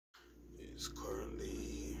It's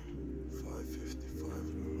currently 5:55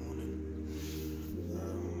 in the morning.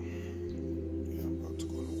 Yeah, I'm about to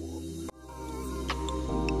go on a walk.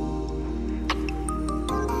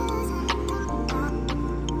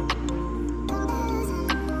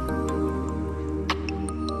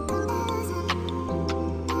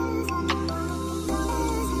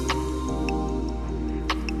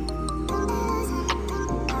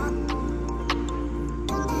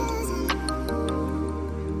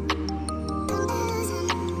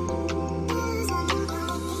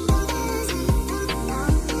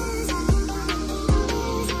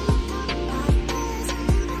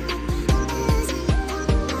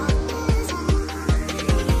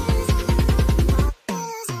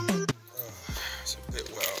 It's a bit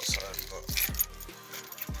wet outside, but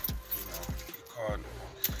you know, you can't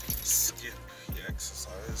skip your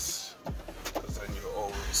exercise because then you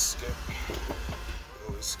always skip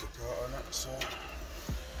out on it. So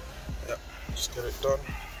yeah, just get it done.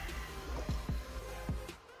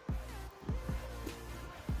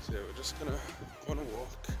 So yeah, we're just gonna go on a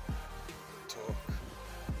walk, talk.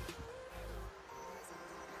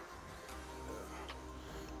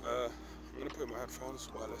 Yeah. I'm gonna put my headphones,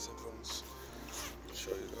 wireless headphones. I'll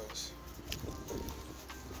show you guys.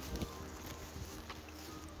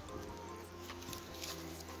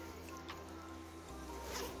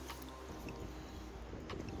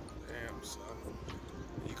 Damn, son.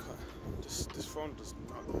 You can't. This phone does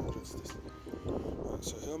not do justice. Right,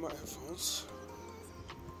 so here are my headphones.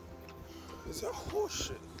 Is that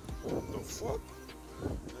horseshit? What the fuck?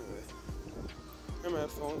 Anyway, here are my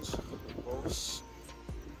headphones. Bose.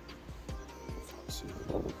 Can't see it.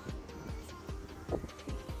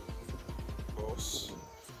 Bose.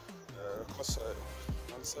 Cost like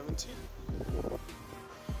 170,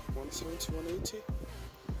 180.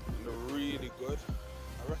 And they're really good.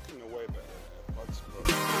 I reckon they're way better than AirPods, bro.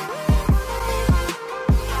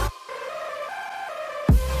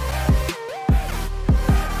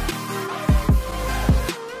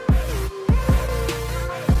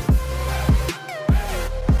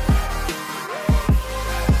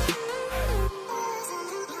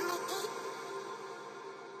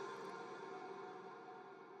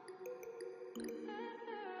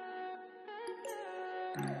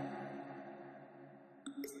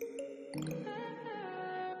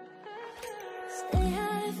 Stay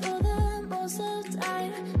high for the most of the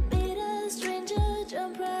time. Meet a stranger,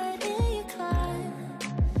 jump right in your climb.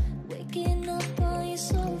 Waking up on your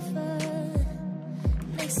sofa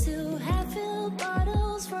next to half-filled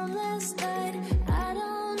bottles from last night. I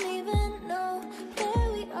don't even know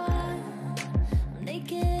where we are. I'm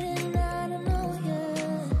naked and I don't know you.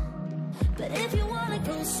 But if you wanna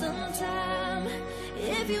go sometime,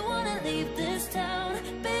 if you wanna leave this town,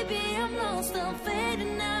 baby, I'm lost, I'm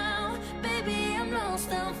fading now. Baby, I'm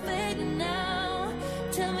lost, I'm fading now.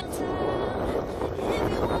 Tell me time, if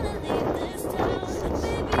you wanna leave this town,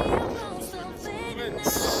 baby, I'm lost, I'm fading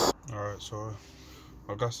now. Alright, so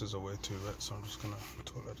my glasses are way too wet, so I'm just gonna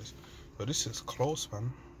talk like this. But this is close, man. You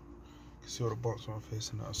can see all the bumps on my face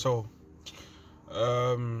and that. So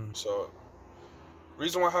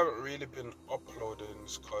reason why I haven't really been uploading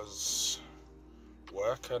is because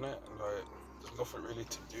work in it, and like there's nothing really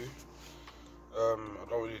to do. I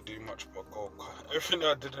don't really do much but go. Everything that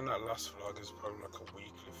I did in that last vlog is probably like a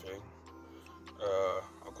weekly thing.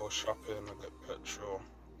 I go shopping, I get petrol.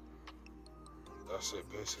 That's it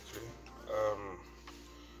basically.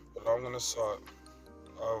 But I'm gonna start.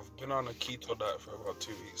 I've been on a keto diet for about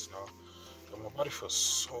 2 weeks now, and my body feels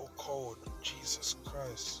so cold. Jesus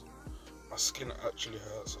Christ, my skin actually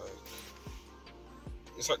hurts. Like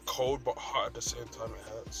it's like cold but hot at the same time. It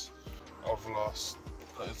hurts. I've lost.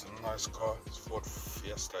 It's a nice car. It's Ford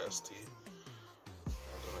Fiesta ST. I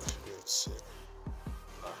don't know if you'll be able to see it.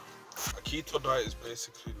 A keto diet is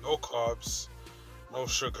basically no carbs, no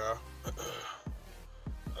sugar.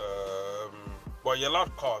 Well, you're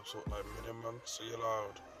allowed carbs, like minimum. So you're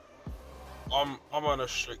allowed. I'm on a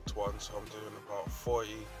strict one, so I'm doing about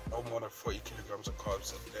 40 kilograms of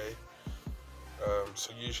carbs a day.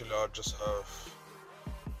 So usually I'll just have.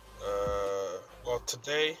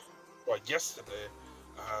 Yesterday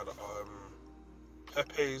I had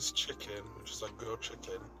Pepe's chicken, which is like grilled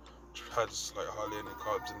chicken, which has like hardly any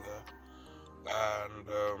carbs in there, and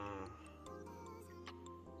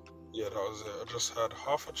yeah, that was it. I just had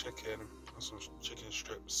half a chicken and some chicken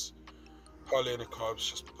strips, hardly any carbs,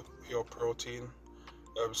 just pure protein.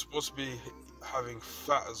 I'm supposed to be having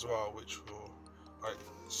fat as well, which will like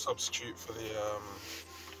substitute for the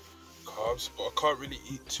carbs, but I can't really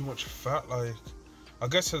eat too much fat. Like I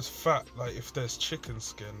guess there's fat, like if there's chicken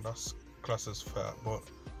skin, that's classed as fat, but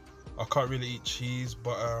I can't really eat cheese,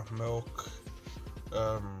 butter, milk,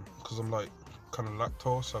 because I'm like kind of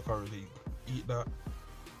lactose, so I can't really eat that.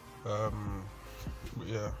 But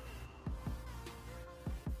yeah,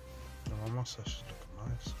 oh, my session's looking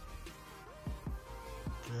nice.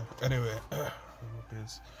 Yeah. Anyway,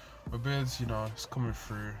 my beard's, you know, it's coming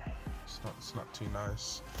through. It's not too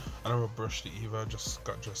nice. I never brushed it either.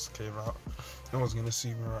 Just came out. No one's gonna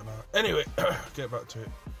see me right now. Anyway, get back to it.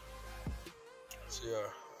 So yeah,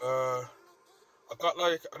 I got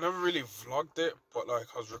like, I never really vlogged it, but like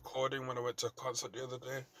I was recording when I went to a concert the other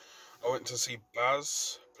day. I went to see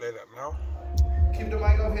Baz. Play that now. Keep the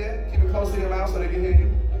mic up here. Keep it close to your mouth so they can hear you.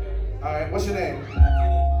 All right, what's your name?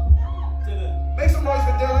 Dylan. Make some noise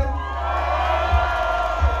for Dylan.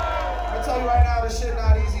 I'm gonna tell you right now, this shit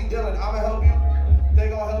not easy. Dylan, I'm gonna help you. They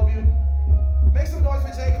gonna help you. Make some noise for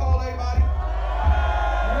J. Cole, everybody.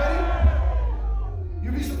 You ready?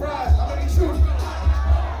 You be surprised. I'm gonna get you.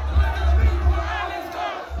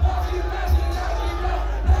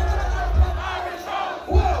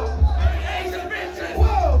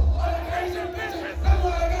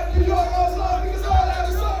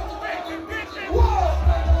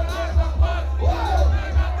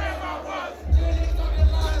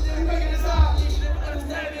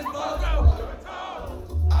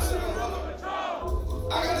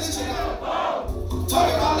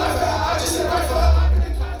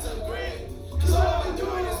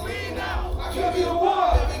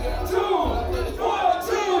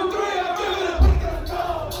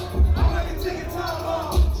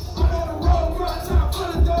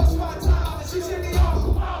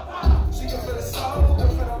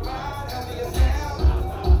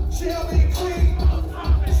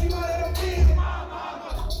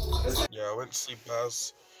 I went to see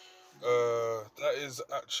Baz. That is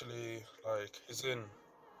actually like, he's in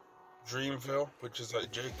Dreamville, which is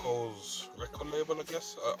like J. Cole's record label, I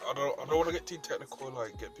guess. I don't want to get too technical,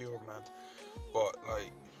 like get people mad, but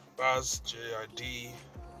like Baz, JID,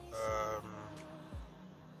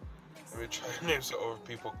 let me try and name some other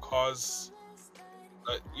people, cause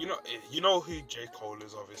like, you know who J. Cole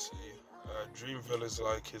is, obviously. Dreamville is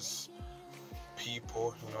like his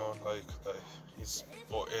people, you know, like that he's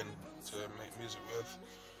brought in to make music with.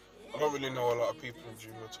 I don't really know a lot of people in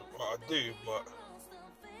Dreamville, well, I do, but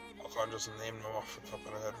I can't just name them off the top of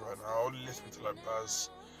the head right now. I only listen to like Baz,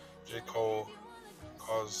 J. Cole,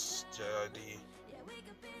 Cause, JID,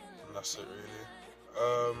 and that's it really.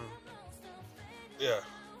 Yeah,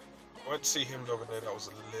 I went to see him the other day. That was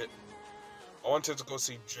lit. I wanted to go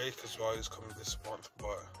see Drake as well. He's coming this month,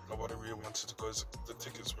 but nobody really wanted to go. The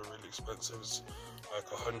tickets were really expensive. It's like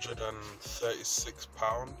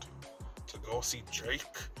 £136 to go see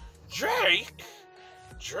Drake. Drake?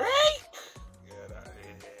 Yeah, that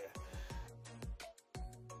is.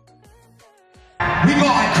 We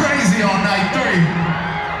going crazy on night 3.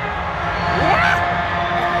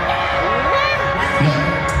 Look,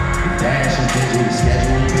 Dash is busy, the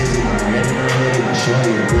schedule busy. I'm ready to ready to show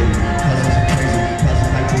you really. Cousins are crazy,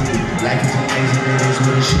 cousins like Booty. Like it's amazing, it is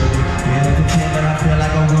what it should be. Being a pretend, but I feel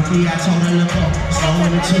like a rookie. I told her look up, slow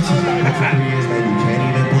in the attention. But for 3 years, baby, you can't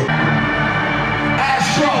even book.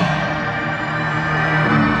 Astro!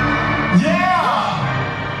 Yeah!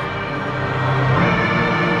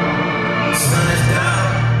 Sun is down,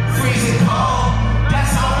 freezing cold.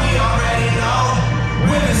 That's how we already know.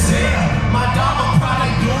 Winter's here, my dog will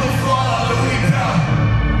probably do it for a Louis Bell.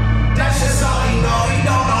 That's just all he know, he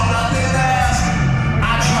don't know nothing else.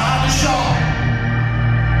 I tried to show.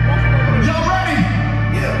 Y'all ready?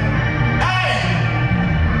 Yeah. Hey!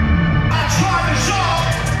 I tried to show.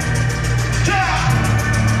 Yeah!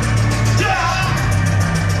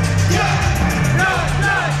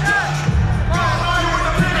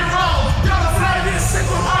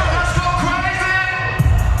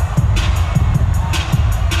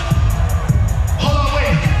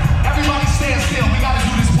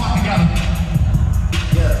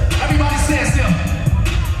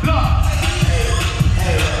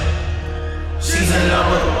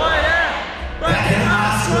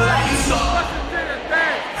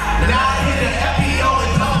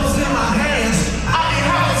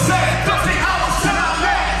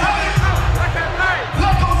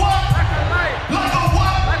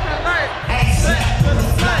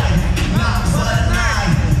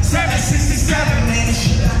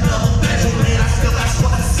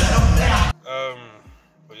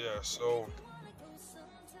 So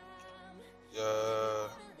yeah,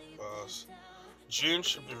 June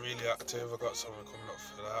should be really active. I got something coming up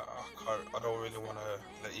for that. I don't really want to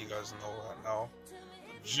let you guys know right now.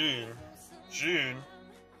 June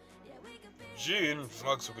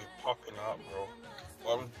vlogs will be popping out, bro.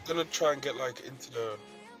 But I'm gonna try and get like into the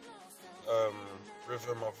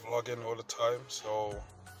rhythm of vlogging all the time, so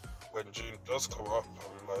when June does come up,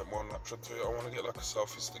 I'm like more natural to it. I want to get like a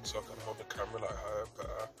selfie stick so I can hold the camera like higher,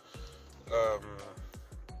 better.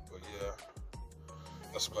 But yeah,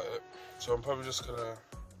 that's about it. So I'm probably just gonna,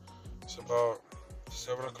 it's about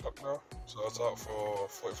 7 o'clock now, so I was out for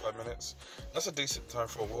 45 minutes. That's a decent time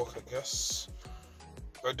for a walk, I guess.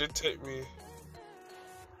 But it did take me,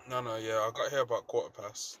 yeah, I got here about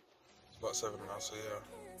 15:15. It's about 7 now, so yeah.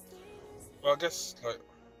 Well, I guess like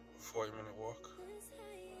 40-minute walk.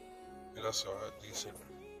 Yeah, that's alright, decent.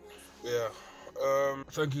 Yeah.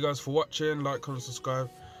 Thank you guys for watching. Like, comment, subscribe.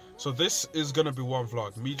 So this is gonna be one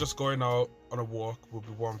vlog. Me just going out on a walk will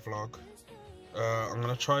be one vlog. I'm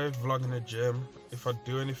gonna try vlogging the gym. If I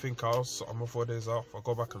do anything else on my 4 days off, I'll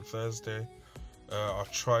go back on Thursday. I'll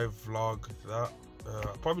try vlog that.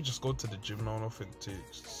 I'll probably just go to the gym now, nothing too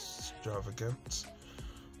extravagant.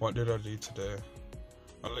 What did I do today?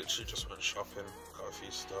 I literally just went shopping, got a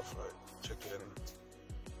few stuff like chicken,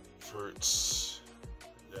 fruits,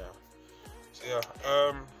 yeah. So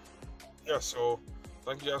yeah, so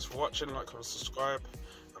thank you guys for watching. Like, comment, subscribe,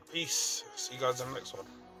 and peace. See you guys in the next one.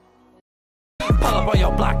 Pull up on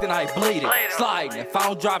your block, then I bleed it. Sliding. If I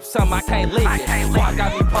don't drop something, I can't leave it. Squad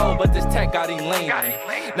got me pulled, but this tech got him leaning.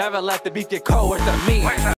 Never let the beat get cold with the mean.